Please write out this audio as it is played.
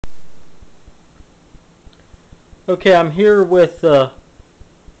Okay, I'm here with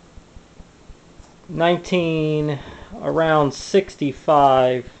 19 around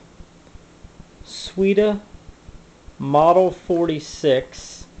 65 Sweda Model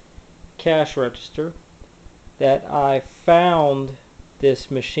 46 cash register that I found this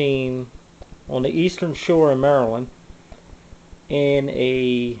machine on the eastern shore of Maryland in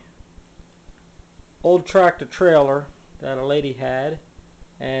a old tractor trailer that a lady had,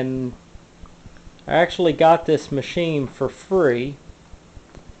 and I actually got this machine for free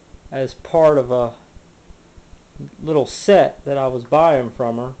as part of a little set that I was buying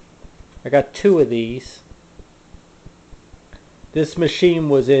from her. I got two of these. This machine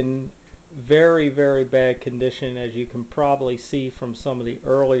was in very, very bad condition, as you can probably see from some of the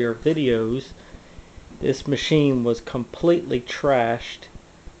earlier videos. This machine was completely trashed.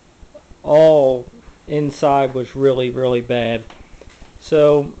 All inside was really, really bad.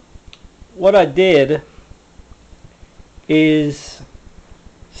 So what I did is,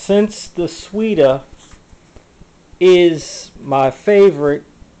 since the Sweda is my favorite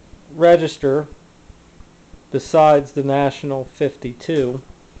register besides the National 52,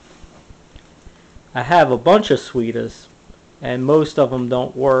 I have a bunch of Swedas, and most of them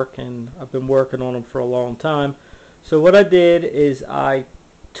don't work, and I've been working on them for a long time. So what I did is I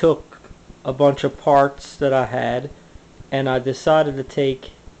took a bunch of parts that I had, and I decided to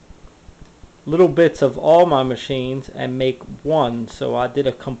take little bits of all my machines and make one. So I did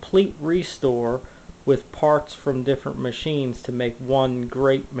a complete restore with parts from different machines to make one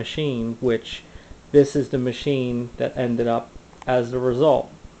great machine, which this is the machine that ended up as the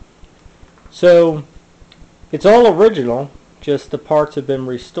result. So it's all original, just the parts have been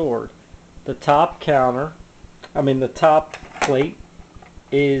restored. The top the top plate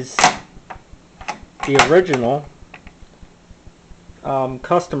is the original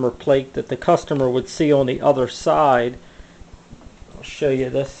customer plate that the customer would see on the other side. I'll show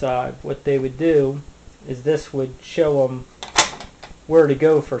you this side. What they would do is this would show them where to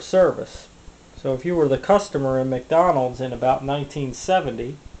go for service. So if you were the customer in McDonald's in about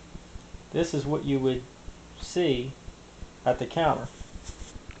 1970, this is what you would see at the counter.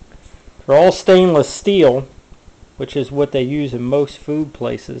 They're all stainless steel, which is what they use in most food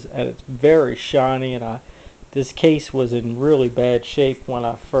places, and it's very shiny, and this case was in really bad shape when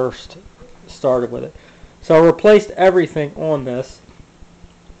I first started with it. So I replaced everything on this,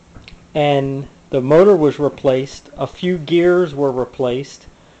 and the motor was replaced. A few gears were replaced.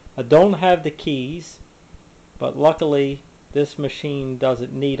 I don't have the keys, but luckily this machine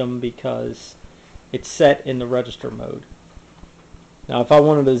doesn't need them because it's set in the register mode. Now if I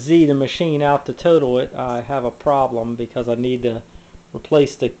wanted to Z the machine out to total it, I have a problem because I need to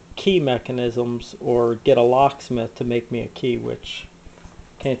replace the key mechanisms or get a locksmith to make me a key, which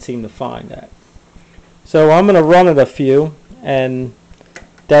can't seem to find that. So I'm going to run it a few and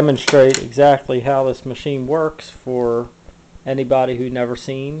demonstrate exactly how this machine works for anybody who's never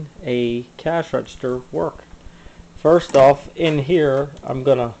seen a cash register work. First off, in here I'm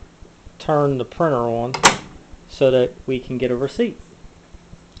going to turn the printer on so that we can get a receipt.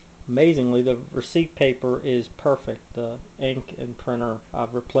 Amazingly, the receipt paper is perfect. The ink and printer,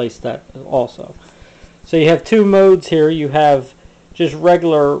 I've replaced that also. So you have two modes here. You have just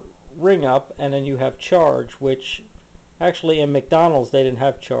regular ring up, and then you have charge, which actually in McDonald's they didn't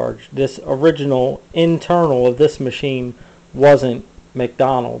have charge. This original internal of this machine wasn't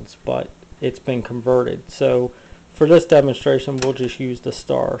McDonald's, but it's been converted. So for this demonstration we'll just use the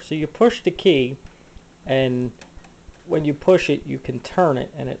star. So you push the key, and when you push it you can turn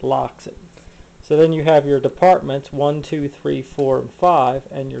it and it locks it. So then you have your departments 1, 2, 3, 4, and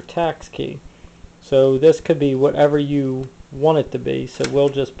 5, and your tax key. So this could be whatever you want it to be. So we'll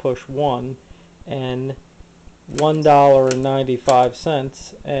just push 1 and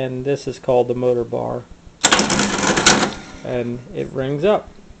 $1.95, and this is called the motor bar, and it rings up.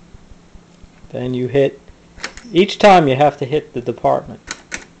 Then you hit, each time you have to hit the department.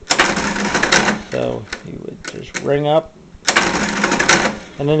 So you would just ring up,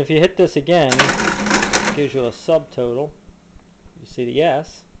 and then if you hit this again, it gives you a subtotal. You see the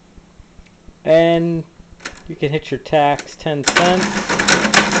S, and you can hit your tax, 10 cents,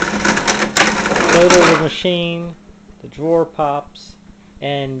 total the machine, the drawer pops,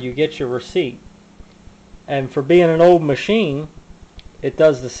 and you get your receipt. And for being an old machine, it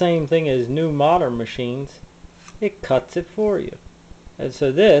does the same thing as new modern machines. It cuts it for you. And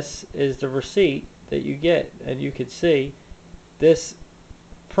so this is the receipt that you get, and you can see this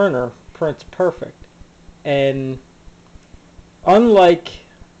printer prints perfect. And unlike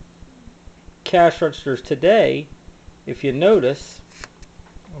cash registers today, if you notice,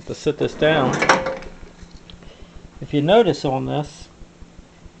 I'll have to sit this down, if you notice on this,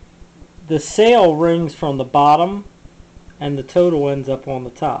 the sale rings from the bottom and the total ends up on the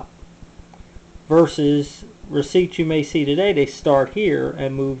top. Versus receipts you may see today, they start here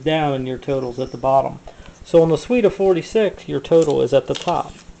and move down and your total's at the bottom. So on the Sweda 46, your total is at the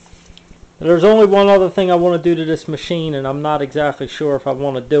top. There's only one other thing I want to do to this machine, and I'm not exactly sure if I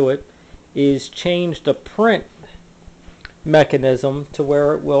want to do it, is change the print mechanism to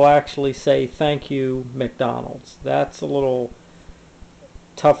where it will actually say thank you McDonald's. That's a little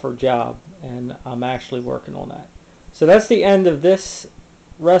tougher job, and I'm actually working on that. So that's the end of this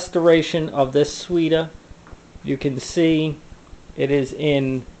restoration of this Sweda. You can see it is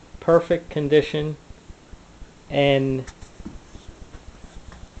in perfect condition, and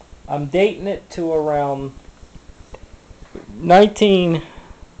I'm dating it to around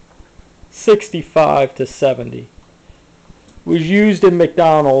 1965 to 70. Was used in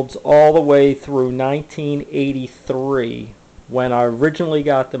McDonald's all the way through 1983. When I originally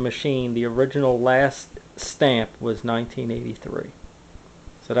got the machine, the original last stamp was 1983.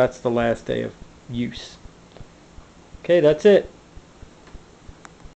 So that's the last day of use. Okay, that's it.